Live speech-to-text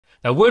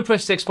Now,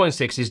 WordPress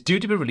 6.6 is due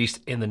to be released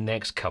in the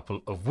next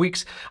couple of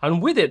weeks,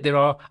 and with it there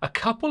are a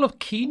couple of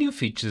key new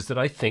features that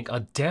I think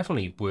are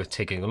definitely worth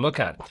taking a look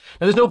at. Now,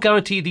 there's no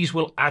guarantee these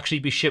will actually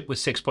be shipped with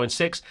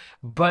 6.6,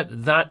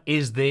 but that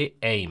is the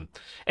aim.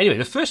 Anyway,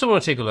 the first one I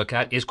want to take a look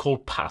at is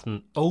called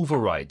pattern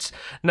overrides.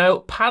 Now,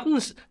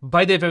 patterns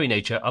by their very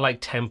nature are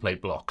like template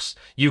blocks.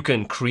 You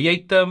can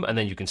create them and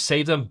then you can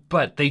save them,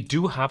 but they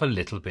do have a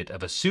little bit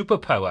of a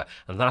superpower,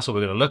 and that's what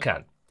we're going to look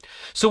at.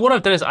 So what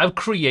I've done is I've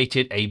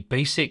created a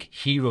basic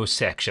hero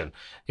section.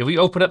 If we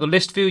open up the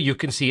list view, you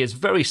can see it's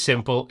very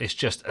simple. It's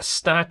just a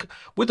stack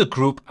with a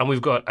group, and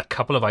we've got a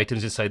couple of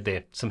items inside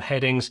there, some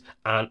headings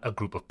and a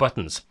group of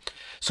buttons.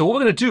 So what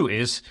we're going to do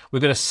is we're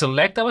going to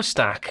select our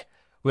stack.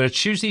 We're going to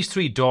choose these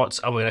three dots,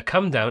 and we're going to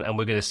come down and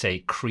we're going to say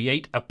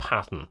create a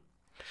pattern.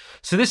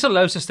 So this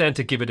allows us then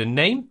to give it a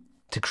name,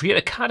 to create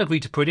a category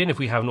to put in if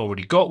we haven't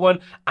already got one,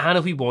 and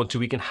if we want to,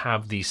 we can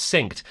have these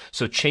synced.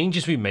 So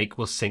changes we make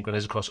will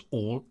synchronize across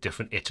all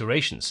different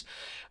iterations.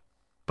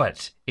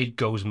 But it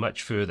goes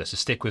much further, so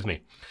stick with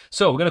me.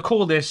 So we're going to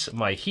call this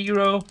my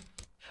hero.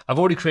 I've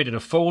already created a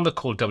folder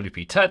called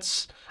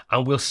WPTuts,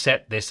 and we'll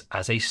set this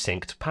as a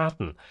synced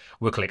pattern.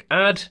 We'll click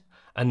add,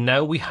 and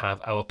now we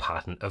have our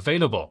pattern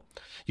available.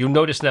 You'll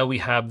notice now we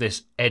have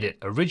this edit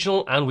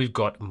original, and we've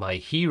got my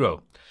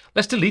hero.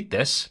 Let's delete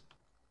this.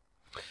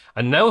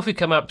 And now if we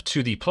come up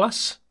to the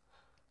plus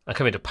and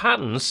come into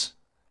patterns,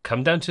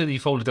 come down to the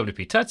folder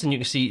WPTuts, and you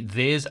can see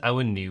there's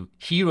our new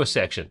hero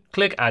section.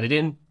 Click add it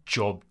in,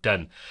 job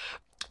done.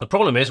 The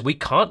problem is we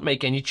can't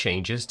make any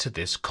changes to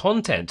this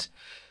content.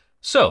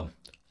 So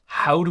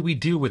how do we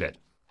deal with it?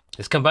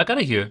 Let's come back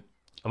out of here,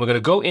 and we're going to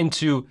go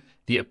into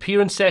the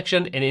appearance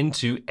section and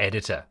into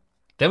editor.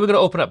 Then we're going to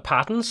open up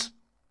patterns,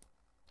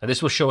 and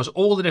this will show us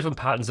all the different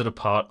patterns that are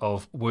part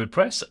of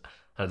WordPress.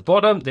 At the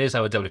bottom, there's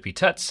our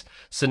WPTuts.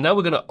 So now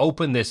we're going to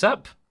open this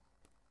up,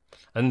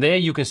 and there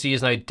you can see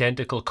is an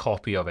identical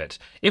copy of it.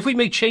 If we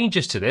make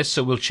changes to this,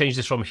 so we'll change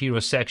this from hero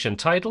section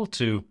title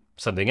to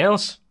something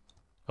else,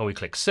 and we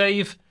click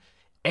save,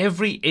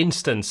 every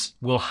instance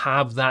will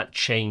have that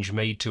change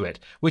made to it,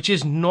 which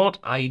is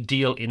not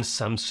ideal in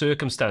some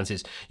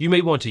circumstances. You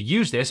may want to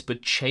use this,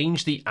 but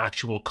change the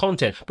actual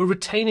content, but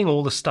retaining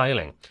all the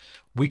styling.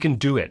 We can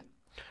do it.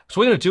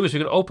 So what we're going to do is we're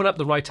going to open up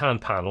the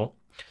right-hand panel,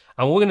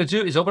 and what we're going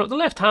to do is open up the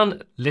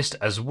left-hand list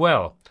as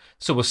well.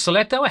 So we'll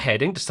select our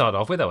heading to start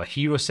off with, our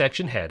hero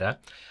section header,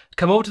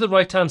 come over to the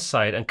right-hand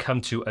side and come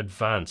to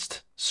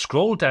advanced.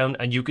 Scroll down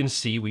and you can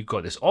see we've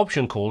got this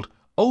option called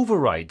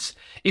overrides.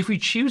 If we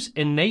choose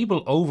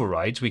enable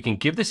overrides, we can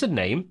give this a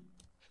name.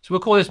 So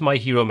we'll call this my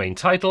hero main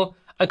title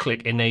and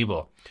click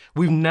enable.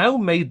 We've now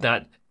made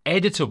that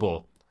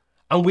editable,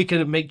 and we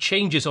can make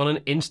changes on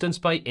an instance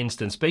by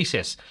instance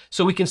basis.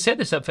 So we can set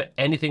this up for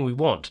anything we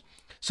want.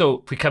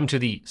 So if we come to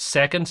the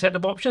second set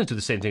of options, do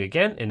the same thing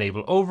again,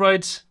 enable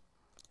overrides,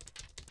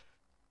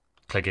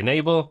 click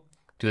enable,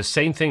 do the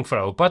same thing for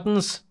our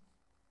buttons.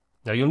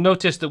 Now you'll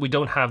notice that we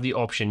don't have the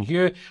option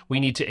here. We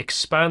need to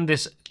expand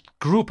this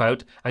group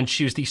out and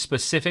choose the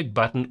specific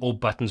button or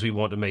buttons we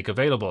want to make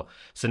available.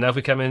 So now if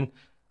we come in,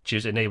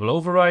 choose enable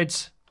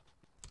overrides,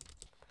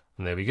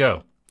 and there we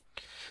go.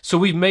 So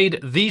we've made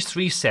these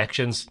three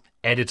sections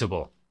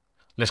editable.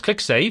 Let's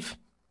click save,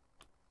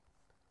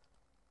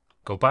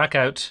 go back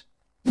out.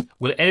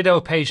 We'll edit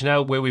our page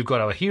now where we've got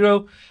our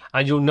hero,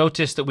 and you'll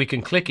notice that we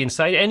can click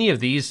inside any of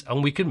these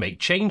and we can make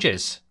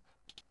changes.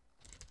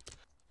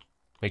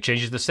 Make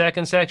changes to the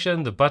second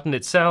section, the button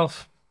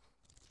itself.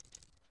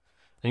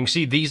 And you can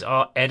see these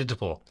are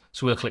editable.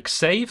 So we'll click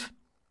save.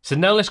 So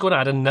now let's go and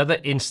add another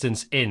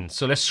instance in.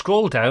 So let's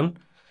scroll down,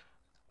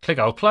 click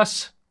our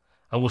plus,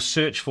 and we'll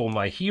search for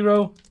my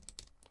hero.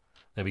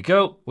 There we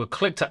go. We'll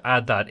click to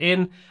add that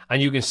in, and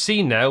you can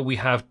see now we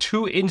have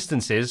two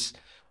instances,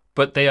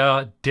 but they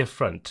are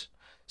different.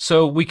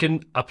 So we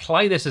can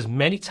apply this as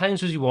many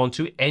times as we want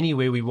to, any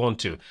way we want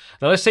to.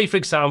 Now let's say, for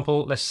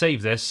example, let's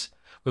save this.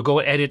 We'll go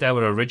and edit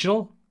our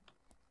original.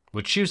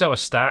 We'll choose our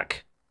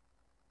stack.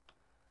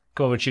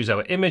 Go over and choose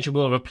our image, and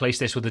we'll replace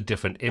this with a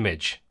different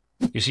image.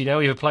 You see now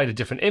we've applied a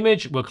different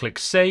image. We'll click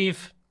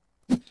save.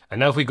 And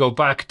now if we go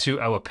back to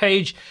our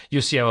page,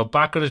 you'll see our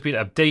background has been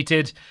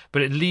updated,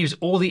 but it leaves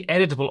all the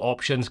editable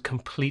options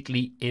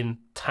completely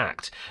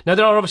intact. Now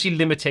there are obviously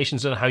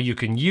limitations on how you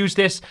can use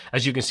this.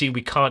 As you can see,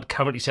 we can't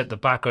currently set the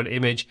background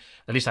image,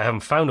 at least I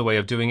haven't found a way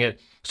of doing it,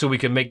 so we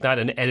can make that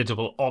an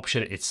editable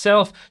option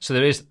itself. So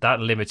there is that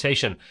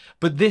limitation.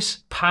 But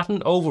this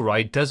pattern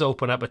override does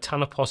open up a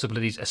ton of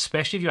possibilities,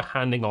 especially if you're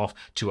handing off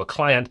to a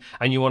client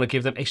and you want to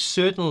give them a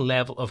certain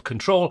level of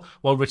control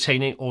while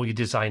retaining all your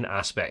design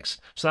aspects.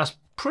 So that's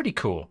pretty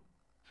cool.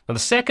 Now the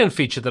second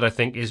feature that I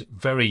think is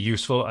very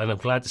useful, and I'm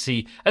glad to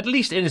see, at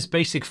least in its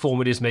basic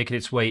form, it is making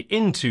its way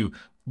into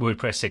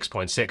WordPress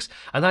 6.6,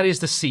 and that is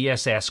the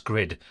CSS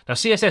Grid. Now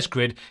CSS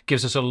Grid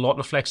gives us a lot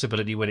of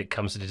flexibility when it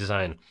comes to the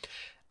design.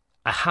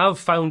 I have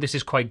found this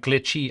is quite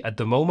glitchy at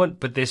the moment,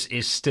 but this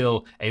is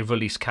still a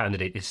release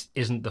candidate. It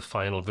isn't the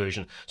final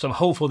version. So I'm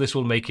hopeful this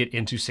will make it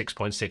into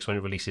 6.6 when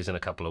it releases in a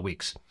couple of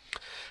weeks.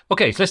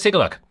 Okay, so let's take a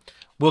look.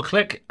 we'll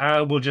click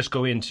and we'll just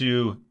go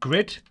into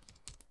grid.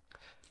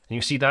 And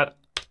you see that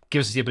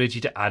gives us the ability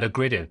to add a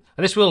grid in.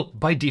 And this will,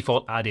 by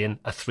default, add in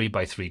a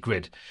 3x3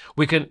 grid.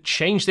 We can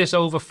change this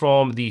over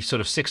from the sort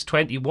of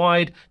 620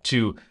 wide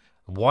to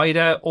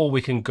wider, or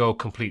we can go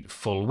complete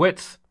full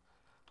width.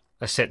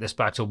 Let's set this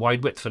back to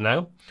wide width for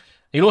now.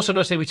 You'll also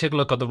notice if we take a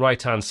look on the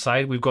right-hand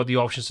side, we've got the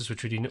options to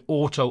switch between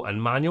auto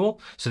and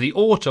manual. So the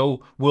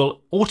auto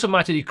will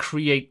automatically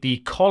create the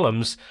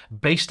columns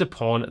based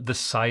upon the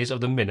size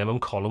of the minimum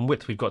column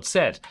width we've got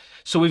set.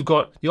 So we've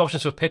got the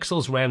options for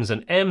pixels, rems,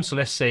 and em. So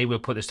let's say we'll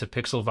put this to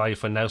pixel value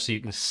for now so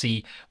you can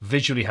see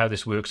visually how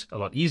this works a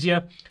lot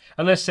easier.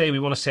 And let's say we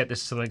want to set this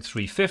to something like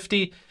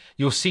 350.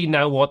 You'll see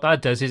now what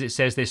that does is it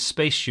says there's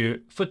space here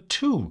for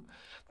 2.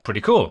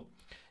 Pretty cool.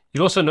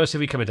 You'll also notice if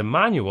we come into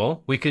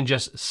manual, we can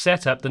just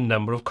set up the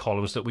number of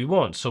columns that we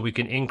want. So we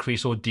can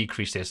increase or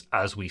decrease this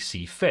as we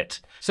see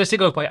fit. So let's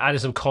take a look by adding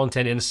some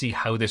content in and see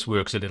how this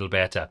works a little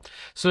better.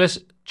 So let's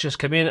just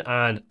come in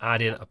and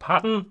add in a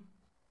pattern.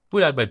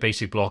 We'll add my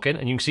basic block in,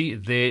 and you can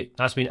see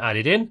that's been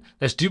added in.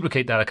 Let's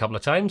duplicate that a couple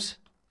of times.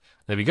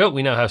 There we go.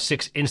 We now have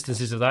 6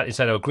 instances of that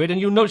inside our grid,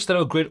 and you'll notice that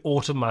our grid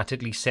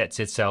automatically sets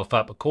itself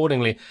up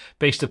accordingly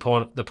based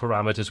upon the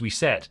parameters we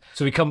set.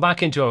 So we come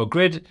back into our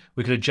grid,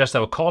 we can adjust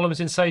our columns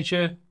inside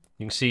here.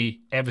 You can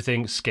see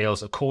everything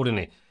scales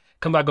accordingly.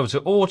 Come back over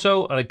to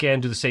auto, and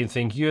again do the same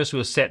thing here. So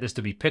we'll set this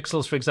to be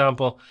pixels, for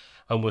example,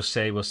 and we'll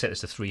set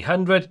this to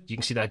 300. You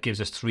can see that gives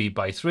us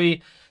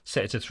 3x3.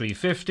 Set it to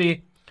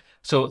 350.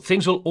 So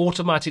things will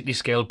automatically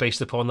scale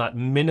based upon that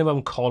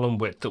minimum column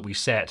width that we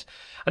set.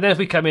 And then if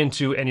we come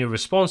into any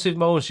responsive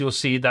modes, you'll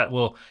see that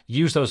we'll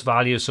use those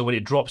values. So when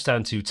it drops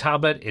down to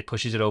tablet, it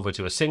pushes it over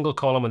to a single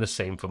column, and the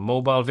same for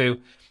mobile view.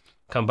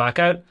 Come back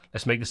out.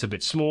 Let's make this a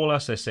bit smaller.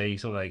 So let's say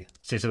something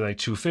like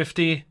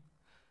 250. You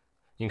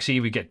can see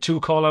we get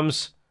 2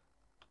 columns.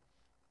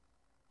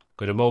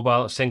 Go to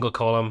mobile, single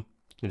column.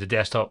 Into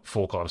desktop,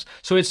 4 columns.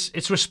 So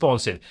it's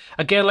responsive.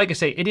 Again, like I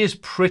say, it is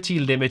pretty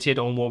limited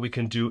on what we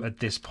can do at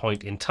this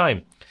point in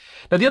time.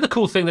 Now, the other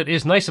cool thing that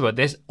is nice about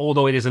this,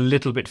 although it is a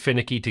little bit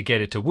finicky to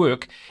get it to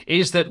work,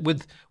 is that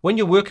when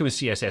you're working with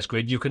CSS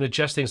Grid, you can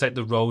adjust things like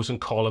the rows and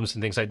columns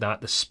and things like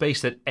that, the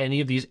space that any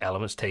of these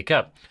elements take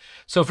up.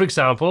 So, for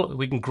example,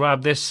 we can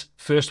grab this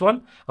first one,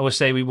 and we'll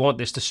say we want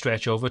this to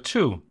stretch over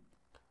 2. And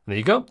there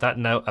you go. That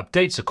now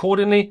updates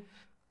accordingly.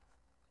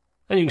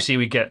 And you can see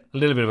we get a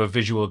little bit of a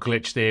visual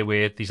glitch there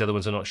where these other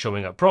ones are not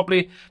showing up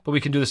properly. But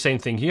we can do the same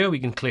thing here. We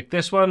can click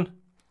this one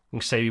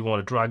and say we want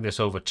to drag this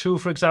over 2,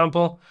 for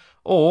example.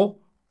 Or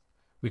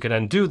we can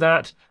undo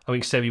that and we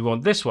can say we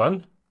want this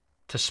one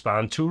to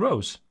span 2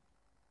 rows.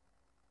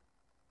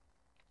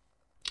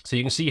 So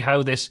you can see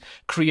how this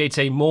creates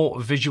a more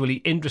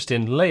visually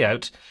interesting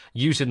layout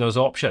using those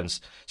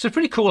options. So it's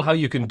pretty cool how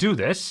you can do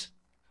this.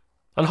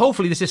 And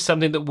hopefully this is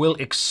something that will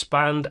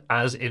expand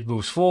as it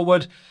moves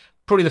forward.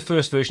 Probably the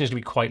first version is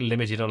going to be quite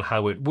limited on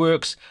how it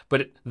works,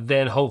 but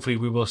then hopefully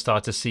we will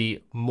start to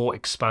see more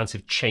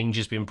expansive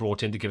changes being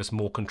brought in to give us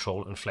more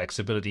control and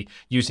flexibility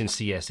using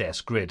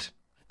CSS Grid.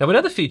 Now,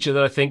 another feature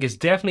that I think is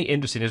definitely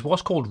interesting is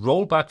what's called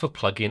Rollback for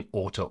plugin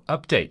auto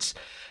updates.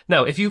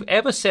 Now, if you've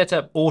ever set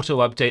up auto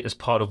update as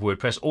part of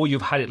WordPress, or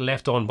you've had it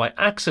left on by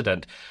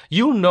accident,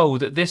 you'll know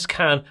that this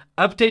can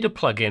update a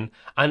plugin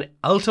and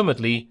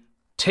ultimately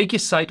take your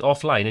site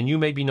offline, and you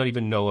maybe not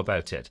even know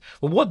about it.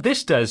 Well, what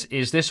this does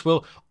is this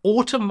will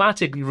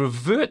automatically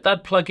revert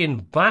that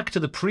plugin back to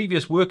the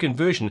previous working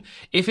version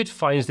if it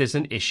finds there's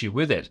an issue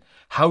with it.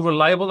 How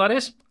reliable that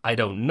is, I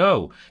don't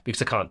know,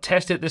 because I can't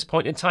test it at this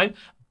point in time,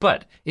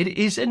 but it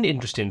is an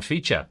interesting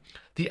feature.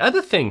 The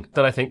other thing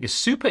that I think is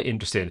super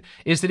interesting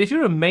is that if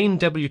you're a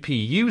MainWP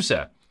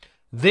user,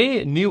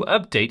 their new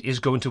update is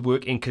going to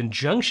work in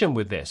conjunction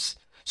with this.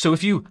 So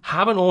if you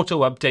have an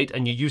auto update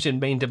and you're using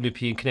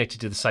MainWP and connected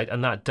to the site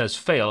and that does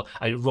fail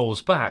and it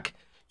rolls back,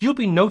 you'll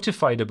be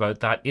notified about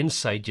that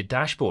inside your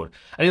dashboard.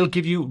 And it'll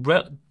give you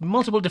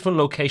multiple different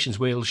locations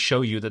where it'll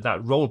show you that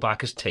that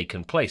rollback has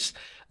taken place.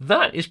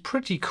 That is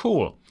pretty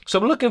cool. So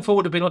I'm looking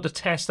forward to being able to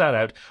test that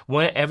out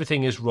when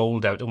everything is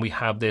rolled out and we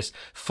have this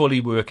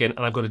fully working and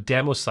I've got a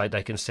demo site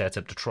I can set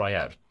up to try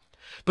out.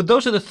 But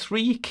those are the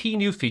 3 key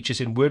new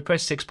features in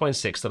WordPress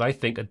 6.6 that I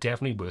think are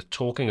definitely worth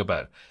talking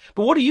about.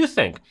 But what do you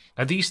think?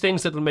 Are these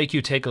things that will make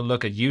you take a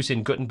look at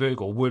using Gutenberg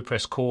or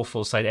WordPress core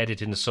full site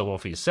editing and so on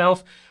for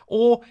yourself?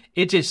 Or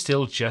it is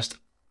still just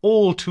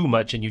all too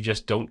much and you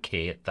just don't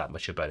care that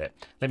much about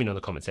it? Let me know in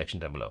the comment section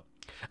down below.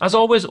 As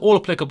always, all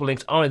applicable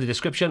links are in the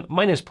description.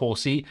 My name is Paul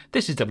C.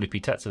 This is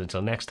WPTuts, and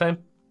until next time,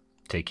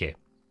 take care.